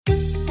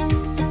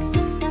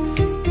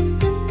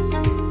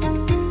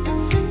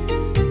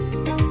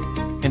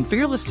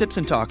Fearless Tips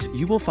and Talks,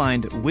 you will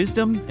find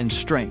wisdom and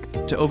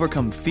strength to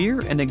overcome fear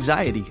and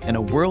anxiety in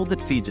a world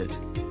that feeds it.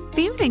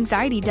 Fear and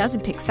anxiety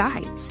doesn't pick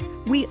sides.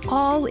 We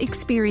all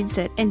experience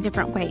it in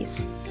different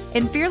ways.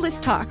 In Fearless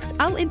Talks,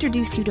 I'll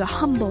introduce you to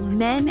humble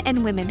men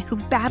and women who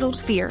battled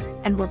fear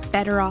and were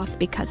better off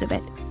because of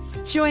it.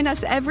 Join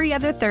us every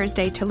other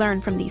Thursday to learn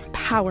from these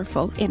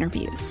powerful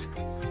interviews.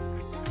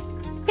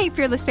 Hey,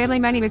 Fearless family,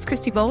 my name is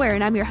Christy Boulware,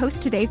 and I'm your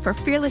host today for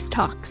Fearless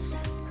Talks.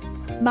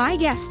 My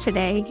guest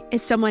today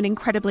is someone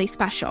incredibly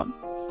special.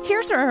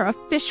 Here's her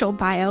official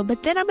bio,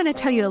 but then I'm going to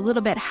tell you a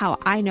little bit how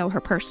I know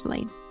her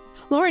personally.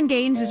 Lauren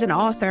Gaines is an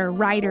author,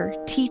 writer,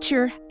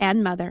 teacher,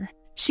 and mother.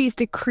 She's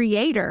the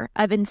creator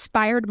of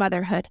Inspired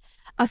Motherhood,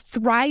 a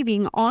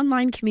thriving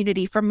online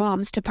community for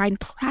moms to find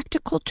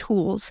practical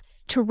tools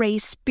to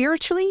raise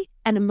spiritually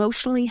and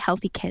emotionally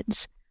healthy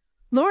kids.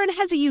 Lauren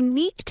has a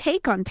unique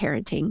take on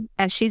parenting,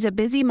 as she's a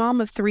busy mom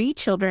of 3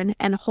 children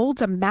and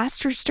holds a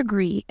master's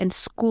degree in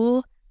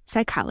school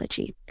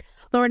psychology.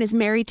 Lauren is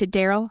married to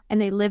Daryl, and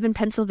they live in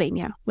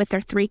Pennsylvania with their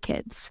 3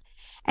 kids.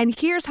 And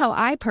here's how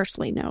I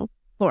personally know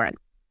Lauren.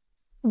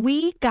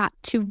 We got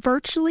to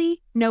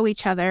virtually know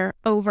each other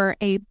over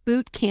a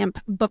boot camp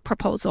book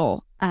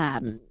proposal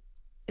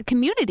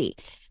community.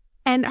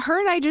 And her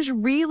and I just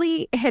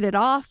really hit it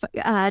off,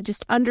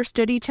 just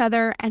understood each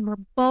other, and we're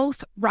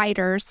both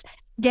writers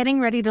getting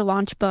ready to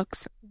launch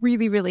books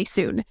really, really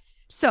soon.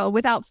 So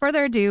without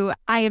further ado,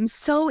 I am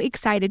so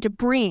excited to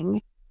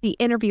bring the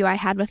interview I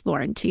had with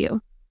Lauren to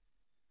you.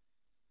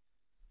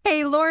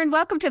 Hey, Lauren,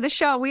 welcome to the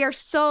show. We are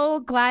so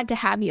glad to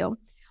have you.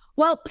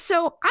 Well,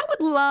 so I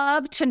would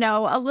love to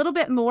know a little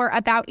bit more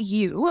about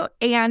you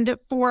and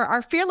for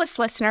our Fearless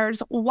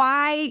listeners,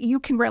 why you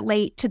can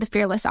relate to the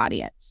Fearless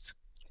audience.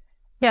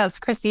 Yes,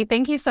 Christy,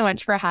 thank you so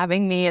much for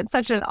having me. It's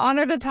such an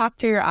honor to talk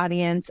to your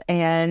audience.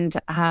 And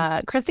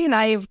Christy and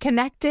I have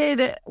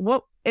connected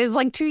what is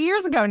like 2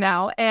 years ago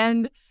now,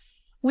 and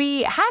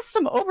we have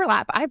some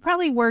overlap. I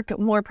probably work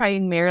more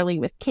primarily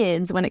with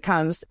kids when it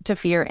comes to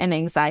fear and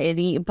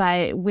anxiety,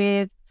 but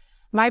with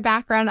my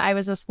background, I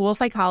was a school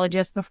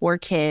psychologist before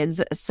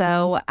kids.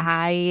 So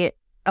a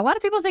lot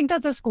of people think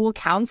that's a school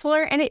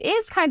counselor, and it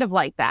is kind of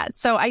like that.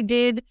 So I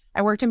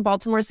worked in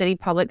Baltimore City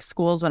public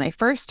schools when I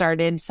first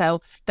started.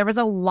 So there was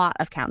a lot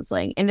of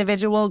counseling,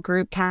 individual,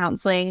 group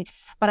counseling,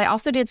 but I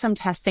also did some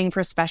testing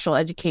for special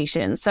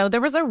education. So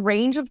there was a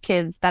range of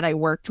kids that I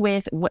worked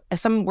with.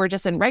 Some were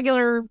just in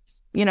regular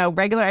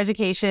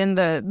education,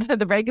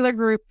 the regular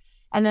group.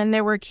 And then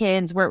there were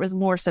kids where it was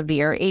more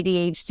severe,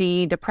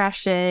 ADHD,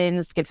 depression,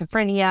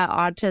 schizophrenia,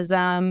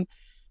 autism,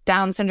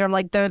 Down syndrome.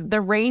 Like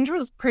the range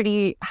was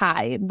pretty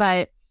high.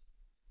 But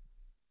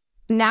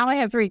now I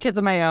have 3 kids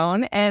of my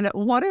own, and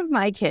one of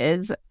my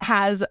kids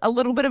has a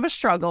little bit of a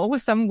struggle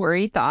with some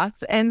worry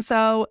thoughts. And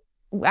so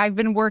I've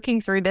been working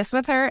through this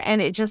with her,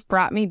 and it just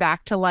brought me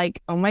back to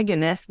like, oh my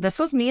goodness, this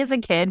was me as a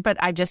kid, but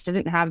I just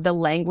didn't have the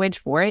language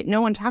for it.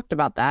 No one talked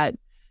about that,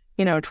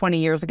 20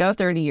 years ago,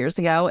 30 years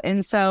ago.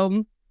 And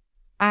so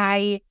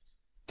I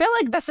feel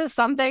like this is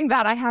something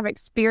that I have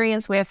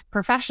experience with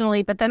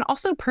professionally, but then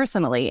also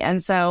personally.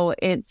 And so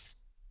it's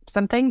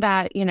something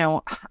that,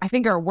 I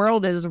think our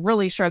world is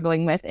really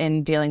struggling with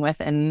and dealing with.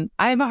 And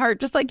I have a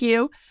heart just like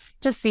you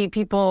to see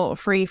people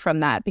free from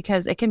that,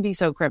 because it can be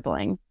so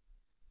crippling.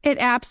 It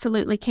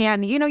absolutely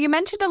can. You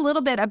mentioned a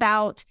little bit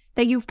about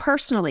that you've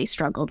personally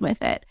struggled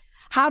with it.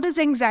 How does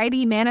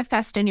anxiety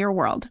manifest in your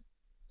world?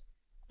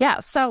 Yeah.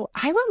 So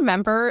I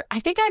remember, I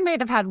think I may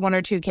have had 1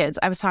 or 2 kids.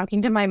 I was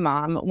talking to my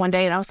mom one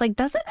day, and I was like,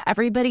 doesn't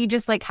everybody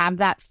just like have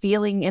that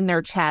feeling in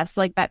their chest,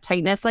 like that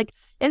tightness? Like,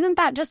 isn't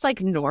that just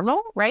like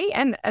normal? Right.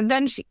 And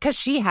then because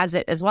she has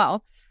it as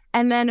well.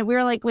 And then we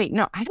were like, wait,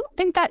 no, I don't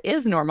think that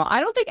is normal.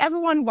 I don't think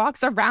everyone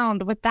walks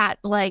around with that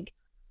like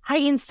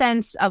heightened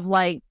sense of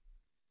like,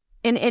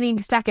 in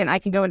any second, I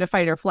can go into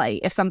fight or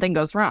flight if something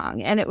goes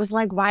wrong. And it was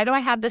like, why do I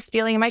have this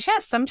feeling in my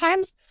chest?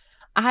 Sometimes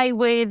I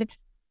would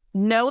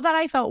know that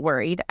I felt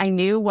worried. I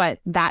knew what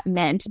that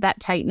meant, that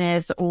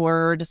tightness,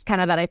 or just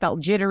kind of that I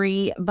felt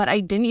jittery, but I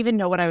didn't even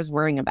know what I was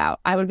worrying about.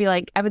 I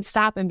would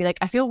stop and be like,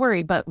 I feel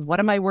worried, but what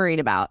am I worried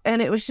about?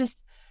 And it was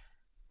just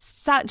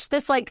such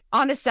this, like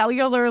on a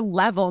cellular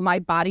level, my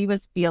body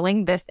was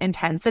feeling this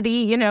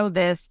intensity,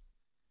 this,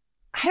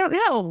 I don't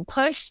know,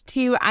 push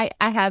to, I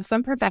have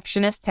some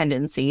perfectionist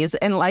tendencies.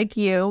 And like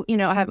you,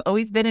 I have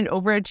always been an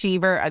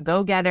overachiever, a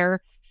go-getter.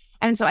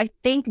 And so I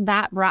think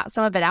that brought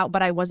some of it out,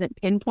 but I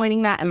wasn't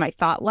pinpointing that in my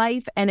thought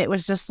life. And it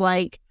was just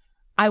like,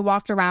 I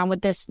walked around with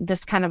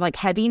this kind of like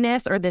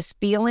heaviness or this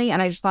feeling, and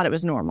I just thought it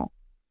was normal.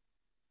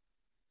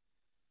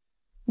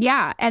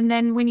 Yeah. And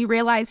then when you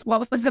realize,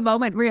 what was the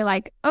moment where you're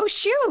like, oh,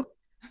 shoot,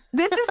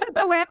 this isn't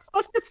the way I'm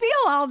supposed to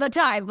feel all the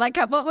time. Like,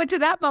 what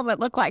did that moment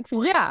look like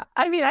for you? Yeah.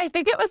 I mean, I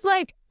think it was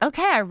like,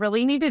 okay, I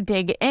really need to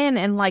dig in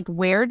and like,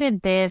 where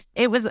did this,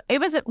 it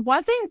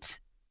wasn't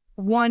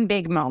one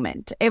big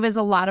moment. It was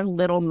a lot of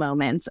little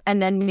moments,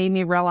 and then made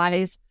me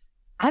realize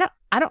I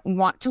don't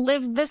want to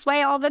live this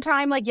way all the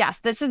time. Like,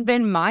 yes, this has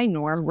been my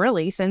norm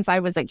really since I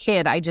was a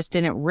kid. I just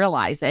didn't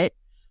realize it.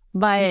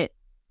 But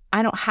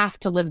I don't have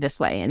to live this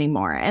way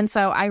anymore. And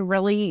so I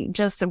really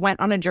just went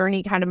on a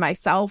journey kind of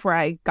myself where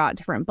I got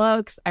different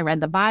books. I read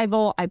the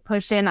Bible. I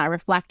pushed in, I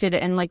reflected,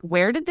 and like,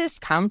 where did this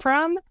come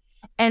from?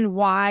 And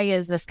why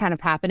is this kind of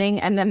happening?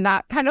 And then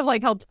that kind of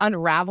like helped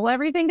unravel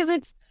everything,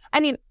 because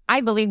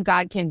I believe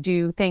God can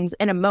do things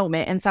in a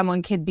moment and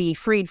someone could be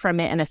freed from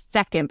it in a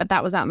second, but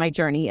that was not my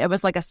journey. It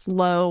was like a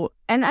slow,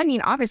 and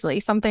obviously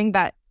something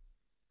that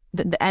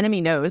the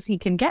enemy knows he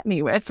can get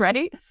me with,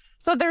 right?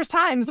 So there's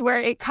times where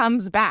it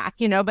comes back,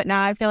 but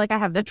now I feel like I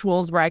have the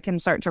tools where I can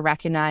start to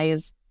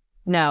recognize,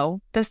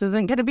 no, this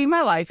isn't going to be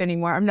my life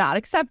anymore. I'm not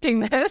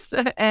accepting this,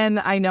 and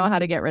I know how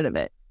to get rid of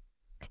it.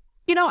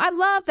 I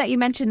love that you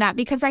mentioned that,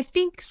 because I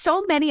think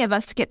so many of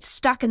us get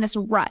stuck in this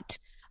rut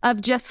of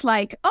just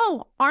like,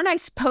 oh, aren't I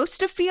supposed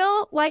to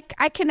feel like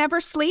I can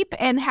never sleep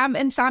and have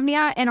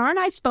insomnia? And aren't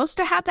I supposed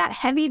to have that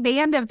heavy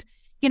band of,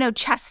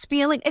 chest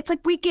feeling? It's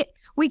like we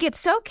get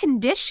so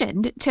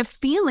conditioned to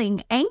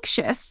feeling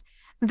anxious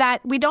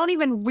that we don't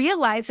even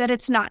realize that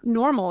it's not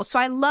normal. So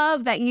I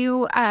love that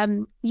you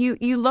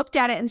looked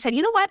at it and said,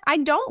 you know what? I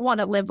don't want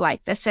to live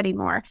like this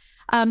anymore.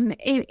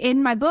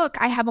 In my book,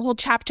 I have a whole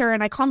chapter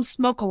and I call them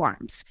smoke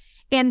alarms.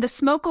 And the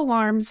smoke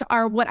alarms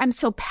are what I'm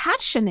so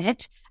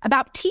passionate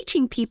about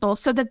teaching people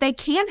so that they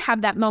can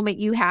have that moment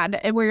you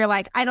had where you're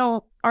like,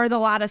 or the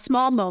lot of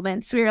small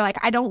moments where you're like,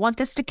 I don't want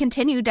this to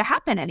continue to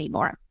happen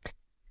anymore.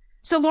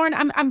 So Lauren,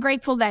 I'm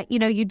grateful that,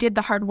 you did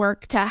the hard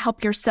work to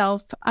help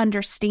yourself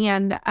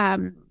understand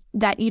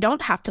that you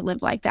don't have to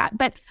live like that.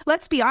 But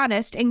let's be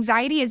honest,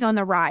 anxiety is on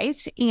the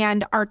rise,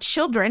 and our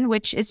children,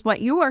 which is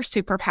what you are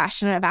super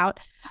passionate about,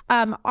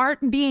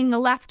 aren't being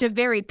left a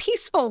very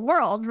peaceful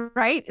world,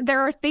 right?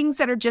 There are things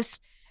that are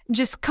just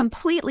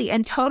completely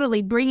and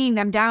totally bringing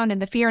them down in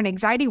the fear and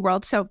anxiety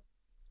world. So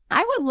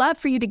I would love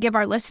for you to give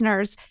our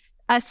listeners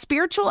a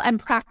spiritual and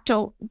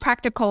practical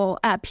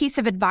piece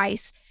of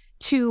advice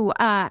to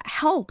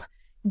help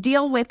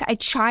deal with a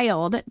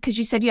child, because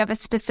you said you have a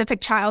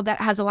specific child that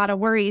has a lot of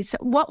worries.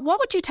 What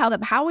would you tell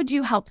them? How would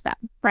you help them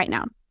right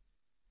now?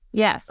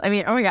 Yes. Oh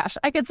my gosh,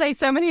 I could say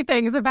so many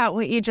things about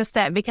what you just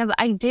said, because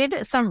I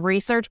did some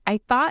research. I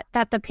thought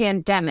that the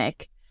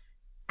pandemic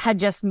had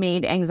just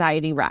made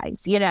anxiety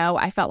rise.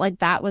 I felt like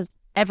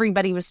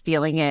everybody was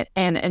feeling it,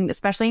 and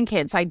especially in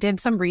kids. So I did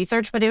some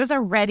research, but it was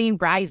already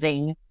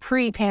rising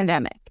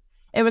pre-pandemic.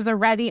 It was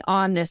already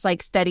on this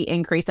like steady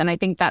increase. And I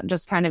think that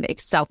just kind of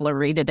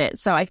accelerated it.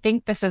 So I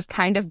think this has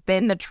kind of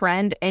been the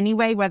trend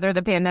anyway, whether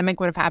the pandemic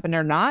would have happened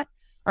or not,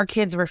 our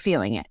kids were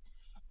feeling it.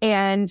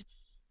 And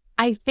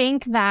I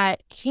think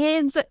that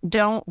kids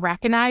don't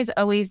recognize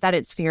always that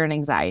it's fear and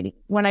anxiety.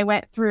 When I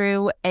went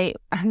through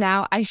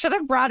now I should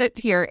have brought it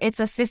here.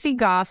 It's a Sissy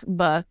Goff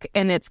book,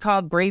 and it's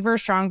called Braver,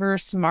 Stronger,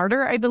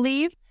 Smarter, I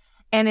believe.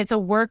 And it's a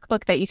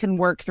workbook that you can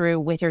work through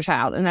with your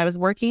child. And I was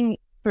working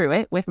through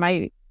it with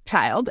my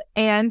child,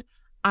 and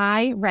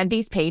I read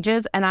these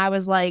pages and I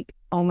was like,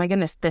 oh my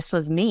goodness, this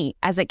was me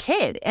as a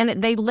kid.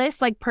 And they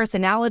list like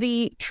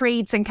personality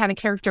traits and kind of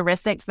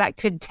characteristics that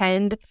could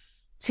tend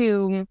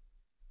to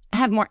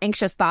have more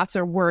anxious thoughts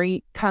or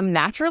worry come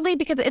naturally,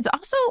 because it's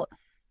also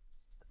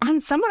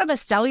on somewhat of a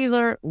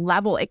cellular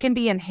level. It can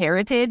be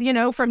inherited,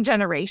 from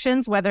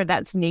generations, whether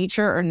that's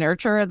nature or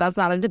nurture. That's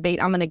not a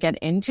debate I'm going to get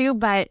into,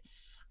 but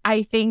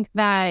I think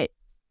that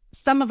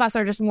some of us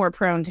are just more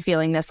prone to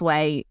feeling this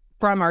way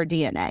from our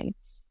DNA.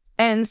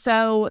 And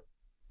so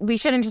we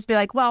shouldn't just be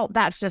like, well,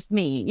 that's just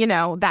me,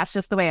 that's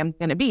just the way I'm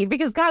going to be,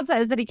 because God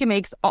says that he can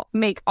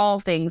make all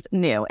things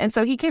new. And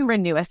so he can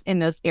renew us in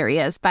those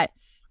areas. But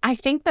I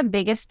think the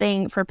biggest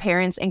thing for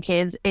parents and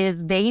kids is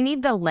they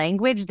need the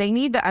language, they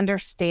need the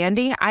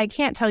understanding. I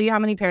can't tell you how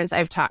many parents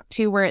I've talked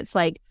to where it's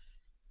like,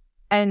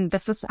 and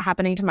this was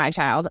happening to my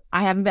child,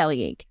 I have a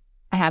bellyache,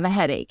 I have a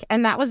headache.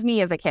 And that was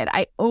me as a kid.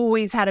 I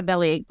always had a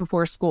bellyache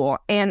before school.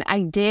 And I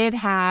did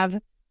have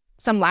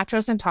some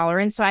lactose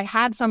intolerance. So I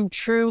had some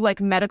true like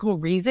medical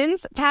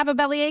reasons to have a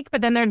bellyache, but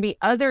then there'd be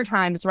other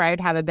times where I'd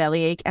have a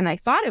bellyache and I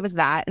thought it was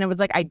that. And it was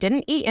like, I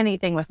didn't eat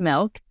anything with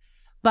milk,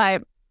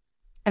 but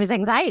it was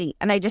anxiety.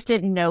 And I just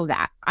didn't know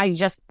that. I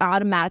just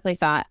automatically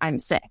thought I'm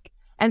sick.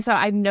 And so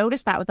I've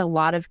noticed that with a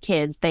lot of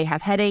kids, they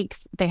have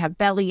headaches, they have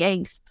belly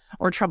aches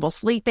or trouble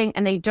sleeping,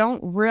 and they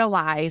don't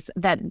realize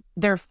that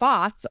their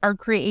thoughts are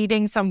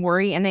creating some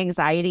worry and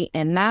anxiety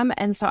in them.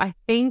 And so I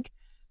think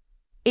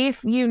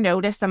if you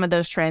notice some of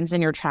those trends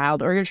in your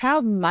child, or your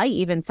child might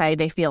even say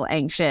they feel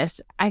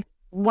anxious,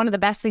 one of the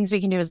best things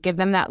we can do is give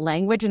them that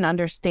language and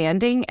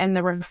understanding and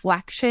the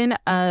reflection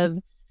of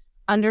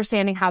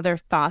understanding how their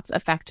thoughts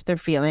affect their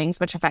feelings,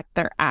 which affect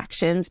their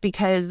actions,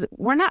 because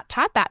we're not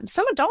taught that.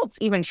 Some adults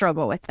even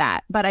struggle with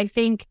that. But I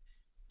think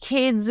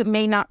kids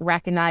may not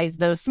recognize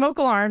those smoke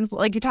alarms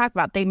like you talked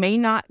about. They may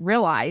not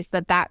realize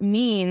that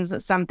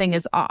means something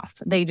is off.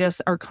 They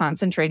just are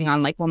concentrating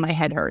on like, well, my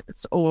head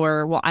hurts,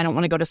 or, well, I don't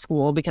want to go to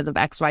school because of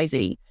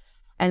XYZ.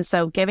 And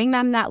so giving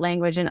them that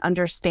language and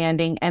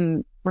understanding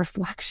and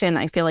reflection,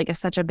 I feel like is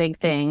such a big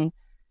thing.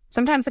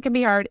 Sometimes it can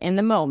be hard in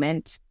the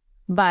moment,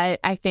 But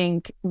I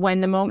think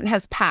when the moment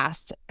has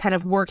passed, kind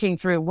of working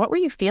through, what were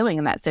you feeling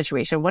in that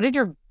situation? What did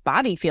your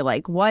body feel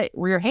like? What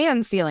were your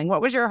hands feeling?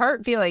 What was your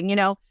heart feeling?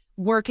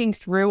 Working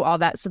through all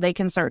that so they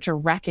can start to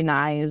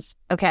recognize,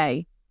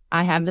 okay,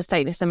 I have this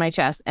tightness in my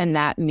chest and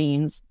that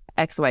means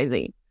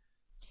XYZ.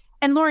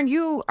 And Lauren,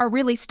 you are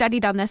really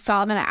studied on this, so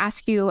I'm going to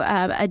ask you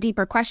a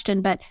deeper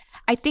question. But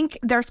I think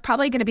there's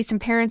probably going to be some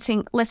parents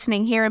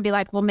listening here and be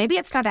like, well, maybe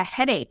it's not a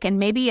headache and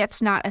maybe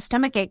it's not a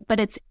stomach ache, but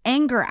it's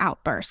anger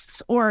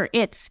outbursts or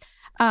it's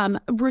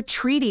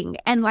retreating.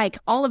 And like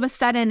all of a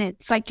sudden,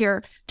 it's like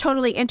your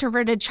totally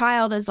introverted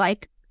child is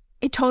like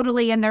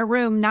totally in their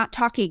room, not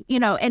talking,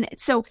 And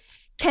so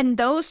can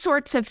those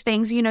sorts of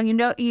things,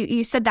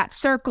 you said that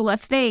circle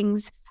of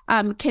things,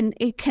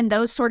 can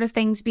those sort of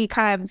things be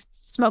kind of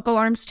smoke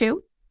alarms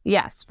too?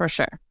 Yes, for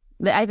sure.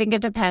 I think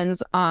it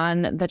depends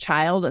on the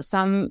child.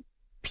 Some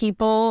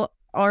people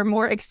are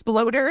more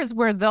exploders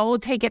where they'll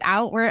take it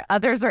out, where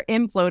others are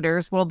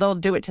imploders. Well, they'll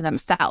do it to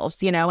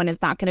themselves, and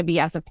it's not going to be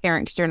as a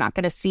parent because you're not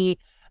going to see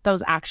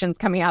those actions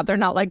coming out. They're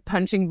not like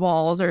punching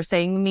walls or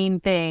saying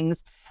mean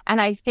things. And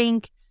I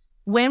think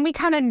when we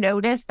kind of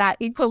notice that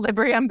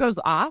equilibrium goes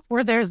off,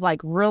 where there's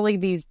like really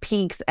these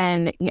peaks,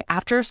 and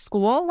after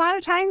school, a lot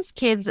of times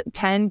kids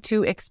tend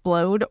to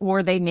explode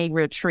or they may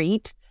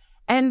retreat.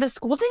 And the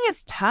school thing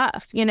is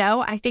tough.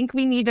 I think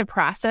we need to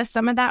process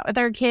some of that with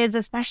our kids,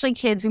 especially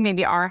kids who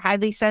maybe are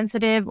highly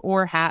sensitive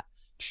or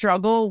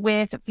struggle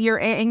with fear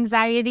and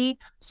anxiety.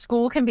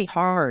 School can be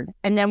hard.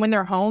 And then when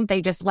they're home,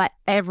 they just let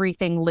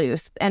everything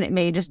loose and it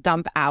may just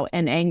dump out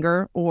in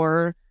anger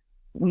or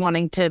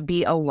wanting to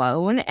be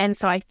alone. And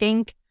so I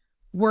think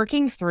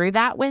working through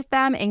that with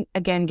them and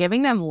again,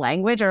 giving them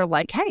language or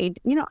like, hey,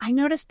 I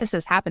noticed this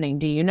is happening.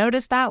 Do you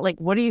notice that? Like,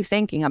 what are you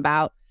thinking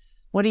about?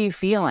 What are you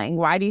feeling?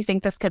 Why do you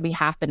think this could be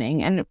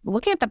happening? And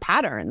looking at the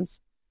patterns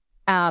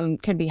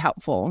can be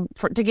helpful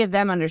to give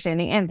them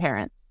understanding and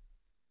parents.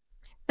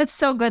 That's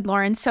so good,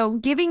 Lauren. So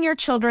giving your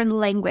children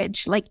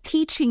language, like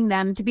teaching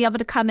them to be able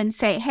to come and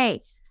say,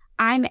 hey,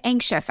 I'm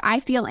anxious. I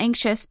feel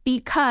anxious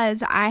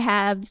because I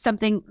have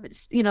something,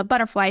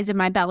 butterflies in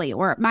my belly,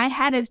 or my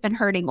head has been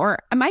hurting, or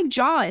my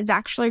jaw is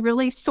actually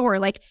really sore.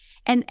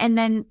 And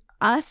then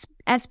us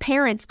as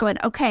parents going,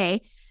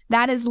 okay,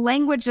 that is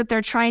language that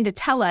they're trying to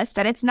tell us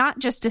that it's not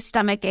just a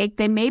stomach ache.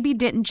 They maybe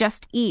didn't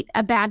just eat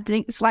a bad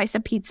slice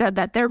of pizza,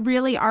 that they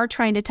really are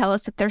trying to tell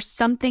us that there's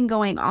something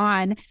going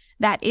on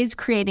that is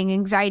creating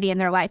anxiety in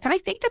their life. And I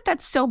think that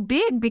that's so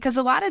big because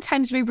a lot of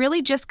times we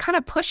really just kind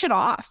of push it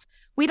off.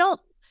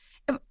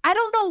 I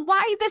don't know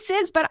why this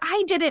is, but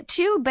I did it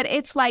too. But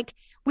it's like,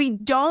 we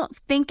don't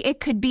think it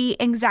could be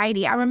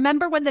anxiety. I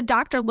remember when the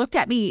doctor looked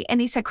at me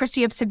and he said,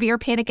 Christy, you have severe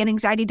panic and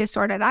anxiety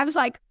disorder. And I was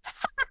like,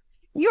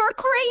 you're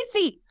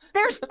crazy.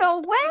 There's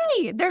no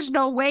way. There's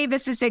no way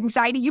this is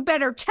anxiety. You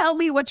better tell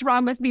me what's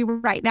wrong with me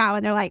right now.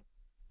 And they're like,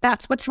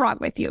 that's what's wrong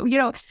with you.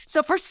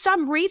 So for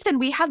some reason,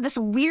 we have this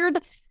weird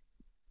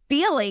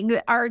feeling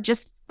or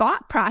just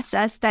thought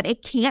process that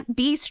it can't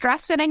be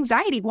stress and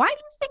anxiety. Why do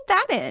you think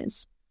that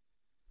is?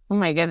 Oh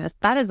my goodness,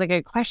 that is a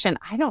good question.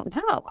 I don't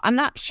know. I'm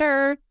not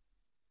sure.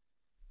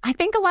 I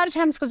think a lot of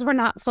times because we're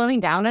not slowing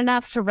down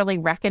enough to really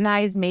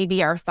recognize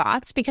maybe our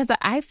thoughts, because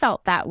I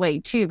felt that way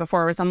too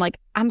before. I'm like,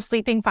 I'm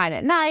sleeping fine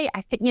at night.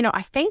 I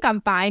think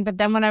I'm fine. But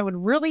then when I would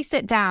really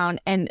sit down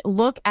and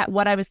look at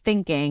what I was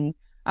thinking,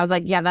 I was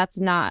like, yeah, that's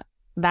not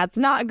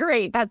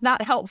great. That's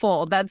not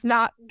helpful. That's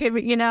not good,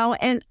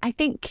 and I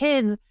think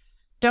kids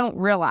don't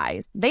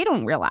realize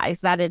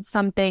that it's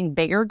something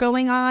bigger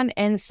going on.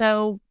 And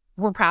so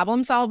we're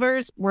problem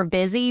solvers. We're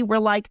busy. We're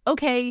like,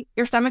 okay,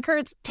 your stomach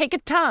hurts, take a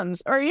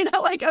Tums. Or,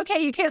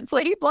 okay, you can't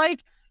sleep. Like,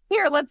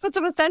 here, let's put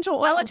some essential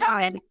oil.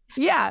 Melatonin.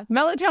 Yeah,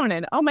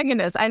 melatonin. Oh my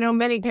goodness. I know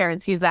many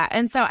parents use that.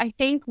 And so I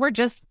think we're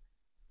just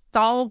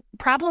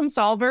problem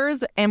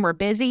solvers and we're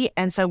busy.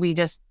 And so we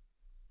just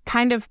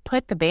kind of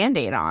put the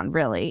Band-Aid on,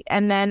 really.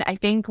 And then I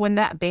think when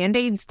that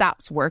Band-Aid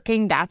stops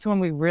working, that's when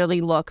we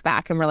really look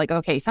back and we're like,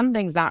 okay,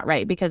 something's not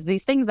right, because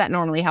these things that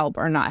normally help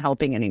are not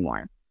helping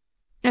anymore.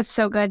 That's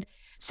so good.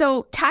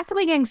 So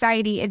tackling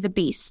anxiety is a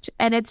beast,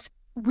 and it's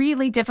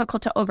really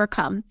difficult to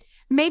overcome.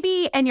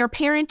 Maybe in your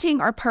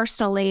parenting or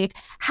personally,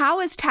 how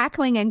has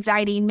tackling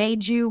anxiety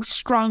made you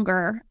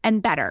stronger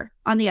and better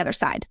on the other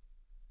side?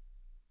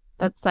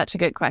 That's such a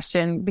good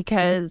question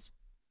because,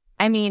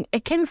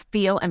 it can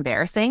feel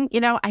embarrassing.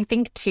 I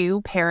think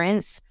too,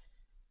 parents,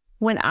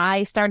 when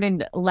I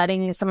started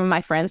letting some of my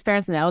friends'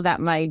 parents know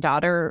that my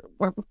daughter,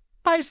 or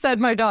I said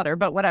my daughter,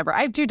 but whatever.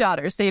 I have 2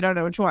 daughters, so you don't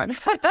know which one.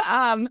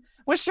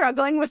 Was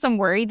struggling with some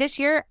worry this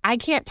year. I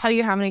can't tell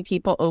you how many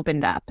people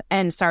opened up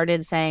and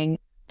started saying,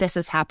 this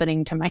is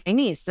happening to my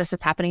niece. This is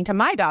happening to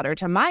my daughter,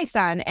 to my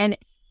son. And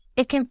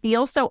it can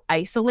feel so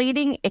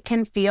isolating. It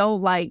can feel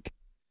like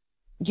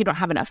you don't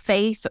have enough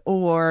faith,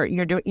 or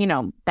you're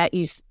doing, that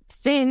you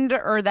sinned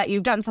or that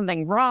you've done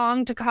something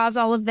wrong to cause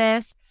all of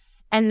this.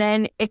 And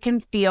then it can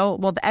feel,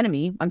 the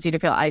enemy wants you to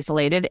feel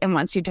isolated and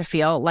wants you to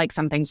feel like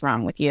something's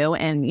wrong with you.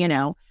 And,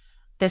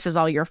 this is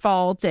all your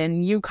fault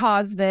and you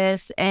caused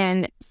this.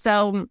 And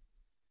so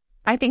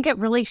I think it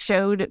really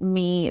showed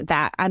me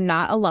that I'm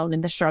not alone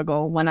in the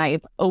struggle when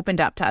I've opened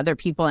up to other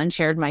people and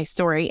shared my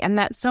story, and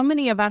that so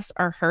many of us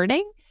are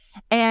hurting.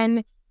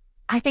 And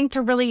I think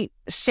to really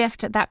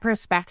shift that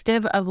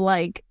perspective of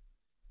like,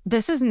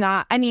 this is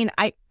not, I mean,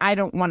 I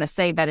don't want to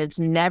say that it's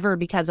never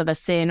because of a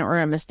sin or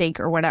a mistake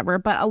or whatever,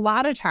 but a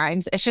lot of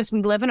times it's just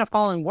we live in a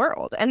fallen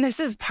world, and this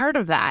is part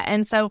of that.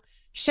 And so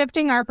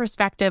shifting our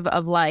perspective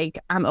of like,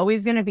 I'm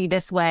always going to be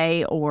this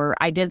way, or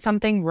I did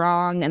something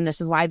wrong and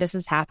this is why this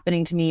is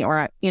happening to me.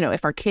 Or, you know,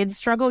 if our kids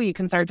struggle, you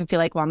can start to feel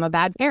like, well, I'm a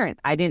bad parent.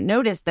 I didn't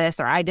notice this,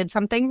 or I did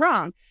something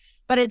wrong.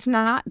 But it's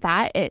not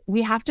that.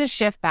 We have to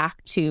shift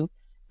back to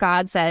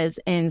God says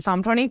in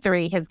Psalm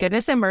 23, his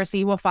goodness and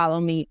mercy will follow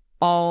me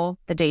all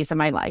the days of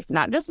my life.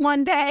 Not just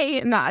one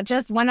day, not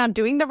just when I'm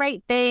doing the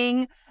right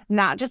thing,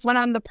 not just when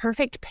I'm the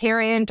perfect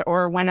parent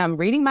or when I'm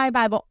reading my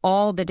Bible,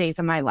 all the days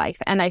of my life.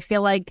 And I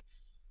feel like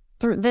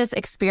through this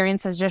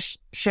experience has just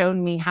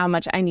shown me how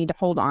much I need to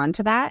hold on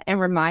to that and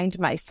remind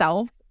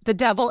myself, the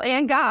devil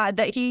and God,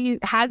 that he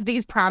has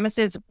these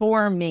promises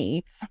for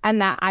me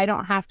and that I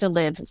don't have to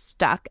live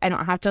stuck. I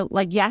don't have to,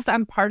 like, yes,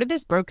 I'm part of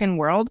this broken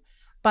world,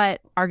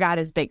 but our God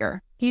is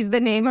bigger. He's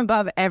the name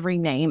above every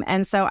name.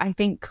 And so I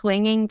think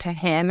clinging to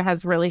him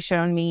has really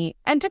shown me,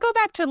 and to go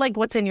back to like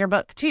what's in your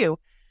book too,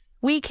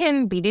 we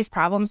can be these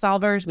problem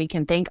solvers. We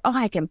can think, oh,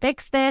 I can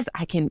fix this.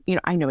 I can,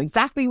 I know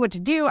exactly what to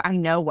do. I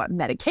know what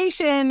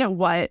medication,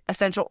 what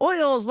essential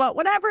oils,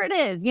 whatever it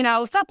is,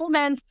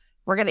 supplements.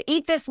 We're going to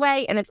eat this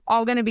way and it's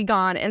all going to be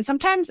gone. And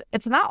sometimes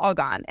it's not all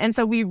gone. And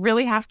so we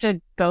really have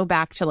to go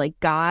back to like,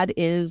 God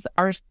is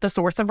the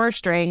source of our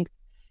strength.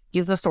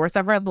 He's the source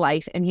of our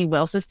life, and he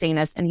will sustain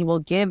us, and he will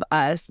give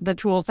us the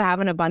tools to have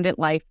an abundant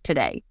life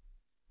today.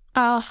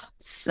 Oh,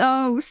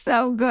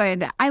 so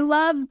good. I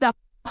love the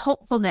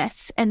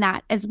hopefulness in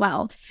that as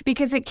well,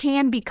 because it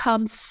can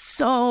become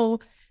so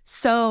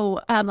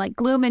like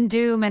gloom and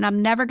doom, and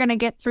I'm never going to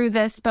get through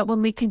this. But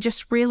when we can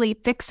just really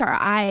fix our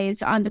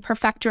eyes on the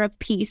perfecter of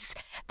peace,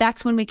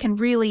 that's when we can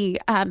really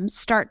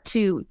start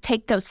to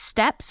take those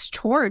steps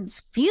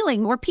towards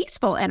feeling more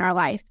peaceful in our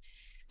life.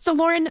 So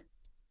Lauren,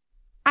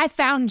 I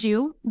found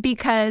you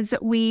because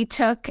we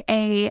took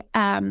a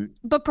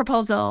book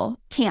proposal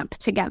camp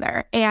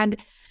together. And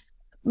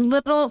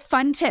little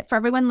fun tip for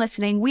everyone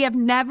listening, we have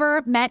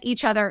never met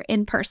each other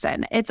in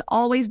person. It's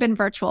always been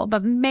virtual.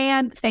 But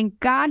man, thank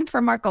God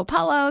for Marco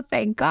Polo.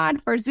 Thank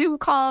God for Zoom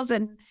calls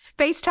and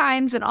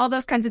FaceTimes and all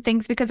those kinds of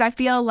things, because I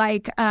feel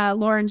like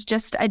Lauren's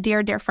just a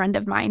dear, dear friend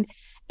of mine.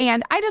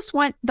 And I just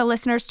want the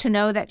listeners to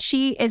know that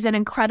she is an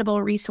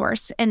incredible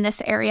resource in this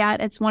area.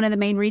 It's one of the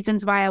main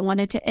reasons why I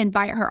wanted to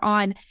invite her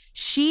on.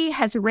 She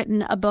has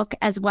written a book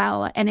as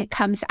well, and it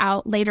comes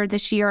out later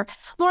this year.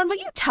 Lauren, will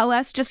you tell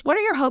us just what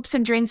are your hopes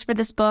and dreams for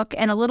this book,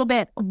 and a little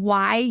bit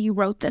why you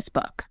wrote this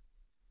book?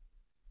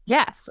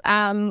 Yes.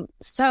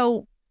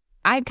 So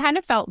I kind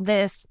of felt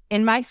this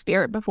in my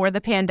spirit before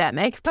the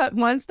pandemic, but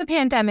once the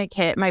pandemic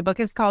hit, my book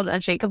is called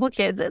Unshakable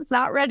Kids. It's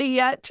not ready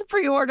yet to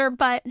pre-order,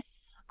 but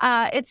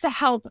it's to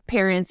help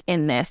parents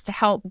in this, to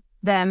help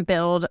them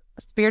build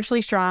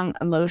spiritually strong,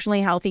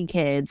 emotionally healthy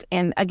kids.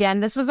 And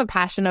again, this was a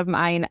passion of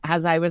mine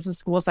as I was a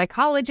school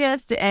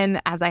psychologist and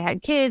as I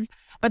had kids.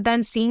 But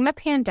then seeing the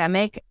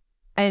pandemic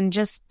and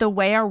just the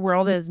way our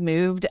world has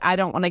moved, I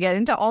don't want to get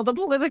into all the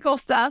political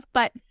stuff,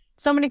 but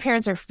so many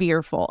parents are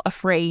fearful,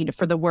 afraid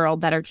for the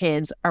world that our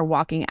kids are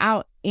walking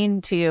out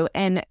into,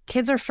 and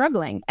kids are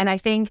struggling. And I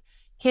think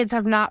kids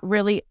have not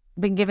really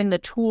been given the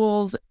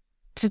tools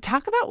to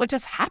talk about what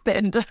just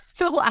happened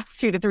for the last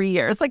 2 to 3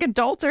 years. Like,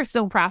 adults are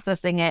still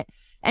processing it.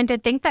 And to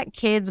think that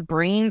kids'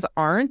 brains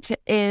aren't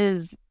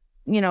is,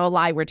 a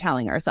lie we're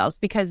telling ourselves,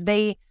 because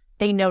they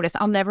notice.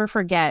 I'll never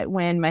forget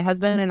when my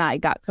husband and I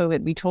got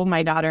COVID, we told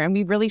my daughter, and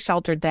we really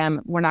sheltered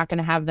them. We're not going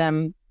to have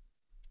them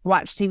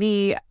watch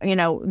TV,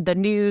 the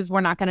news.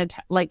 We're not going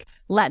to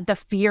let the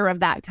fear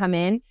of that come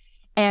in.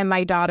 And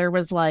my daughter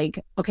was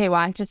like, okay,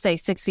 well, I have to stay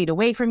 6 feet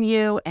away from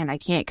you and I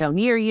can't go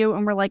near you.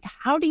 And we're like,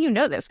 how do you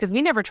know this? Because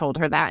we never told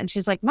her that. And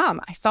she's like,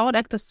 Mom, I saw it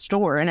at the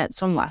store and at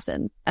swim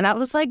lessons. And I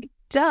was like,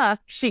 duh,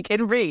 she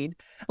can read.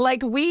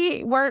 Like,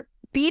 we were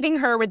feeding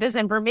her with this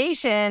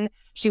information.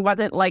 She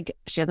wasn't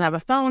she doesn't have a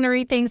phone or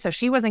anything, so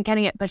she wasn't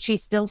getting it, but she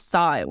still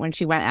saw it when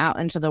she went out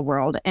into the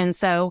world. And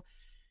so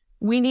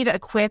we need to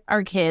equip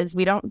our kids.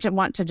 We don't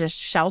want to just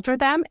shelter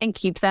them and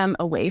keep them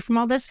away from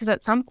all this, because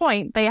at some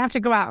point they have to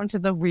go out into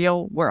the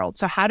real world.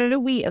 So how do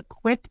we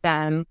equip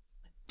them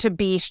to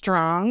be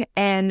strong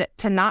and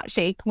to not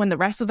shake when the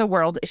rest of the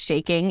world is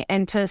shaking,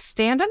 and to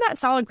stand on that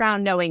solid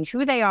ground, knowing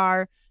who they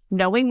are,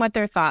 knowing what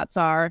their thoughts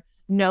are,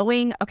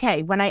 knowing,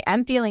 okay, when I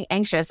am feeling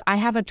anxious, I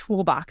have a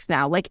toolbox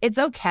now. Like, it's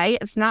okay.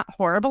 It's not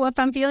horrible if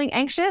I'm feeling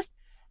anxious.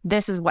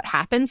 This is what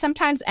happens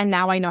sometimes, and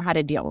now I know how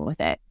to deal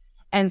with it.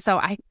 And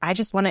so I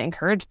just want to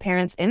encourage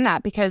parents in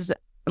that, because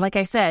like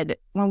I said,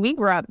 when we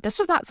grew up, this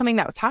was not something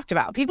that was talked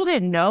about. People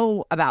didn't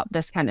know about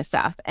this kind of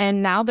stuff.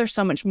 And now there's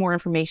so much more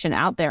information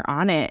out there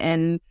on it.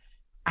 And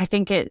I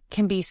think it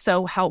can be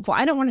so helpful.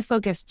 I don't want to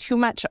focus too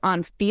much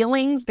on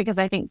feelings, because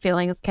I think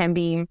feelings can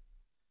be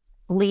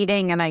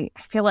leading, and I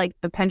feel like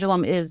the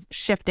pendulum is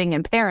shifting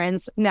in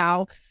parents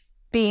now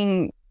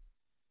being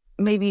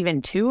maybe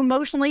even too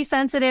emotionally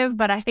sensitive,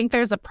 but I think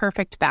there's a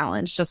perfect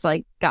balance, just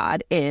like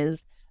God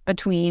is,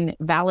 between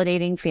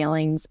validating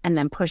feelings and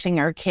then pushing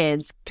our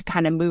kids to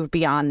kind of move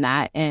beyond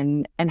that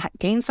and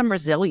gain some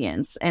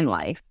resilience in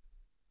life.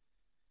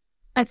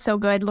 That's so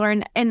good,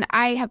 Lauren. And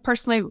I have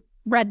personally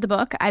read the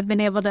book. I've been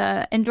able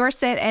to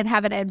endorse it and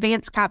have an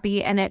advanced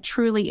copy, and it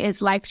truly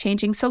is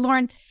life-changing. So,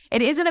 Lauren,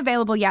 it isn't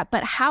available yet,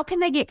 but how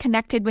can they get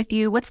connected with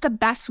you? What's the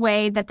best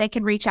way that they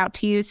can reach out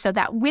to you so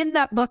that when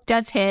that book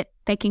does hit,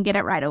 they can get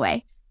it right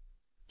away?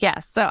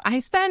 Yes. So I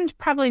spend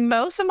probably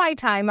most of my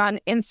time on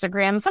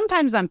Instagram,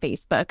 sometimes on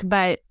Facebook,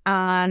 but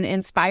on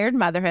Inspired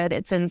Motherhood.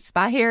 It's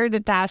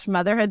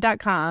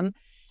inspired-motherhood.com.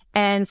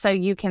 And so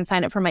you can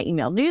sign up for my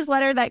email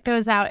newsletter that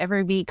goes out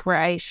every week,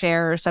 where I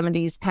share some of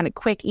these kind of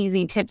quick,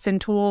 easy tips and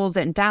tools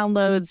and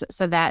downloads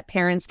so that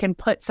parents can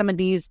put some of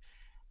these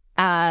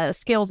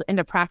skills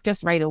into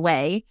practice right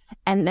away.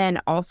 And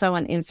then also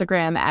on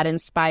Instagram at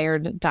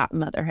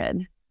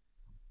inspired.motherhood.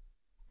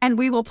 And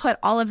we will put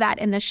all of that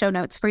in the show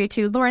notes for you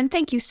too. Lauren,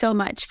 thank you so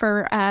much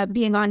for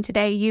being on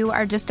today. You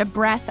are just a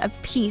breath of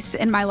peace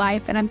in my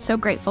life, and I'm so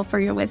grateful for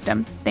your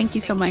wisdom. Thank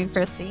you so much,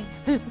 Christy.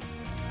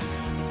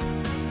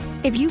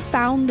 If you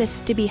found this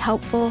to be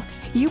helpful,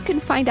 you can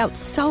find out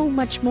so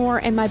much more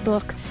in my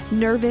book,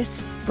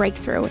 Nervous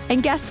Breakthrough.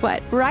 And guess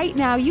what? Right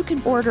now, you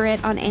can order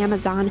it on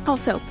Amazon.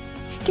 Also,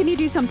 can you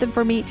do something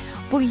for me?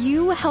 Will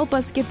you help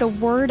us get the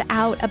word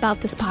out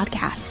about this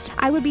podcast?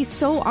 I would be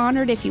so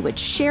honored if you would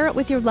share it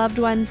with your loved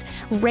ones,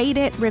 rate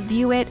it,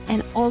 review it,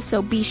 and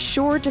also be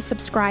sure to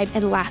subscribe.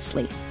 And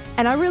lastly,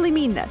 and I really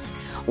mean this,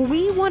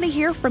 we want to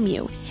hear from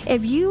you.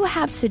 If you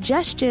have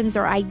suggestions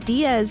or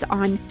ideas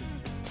on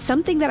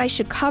something that I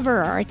should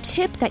cover or a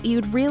tip that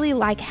you'd really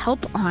like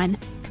help on,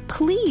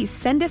 please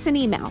send us an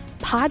email,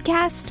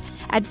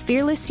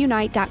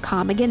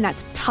 podcast@fearlessunite.com. Again,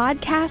 that's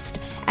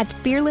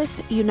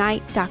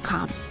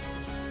podcast@fearlessunite.com.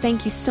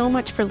 Thank you so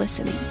much for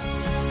listening.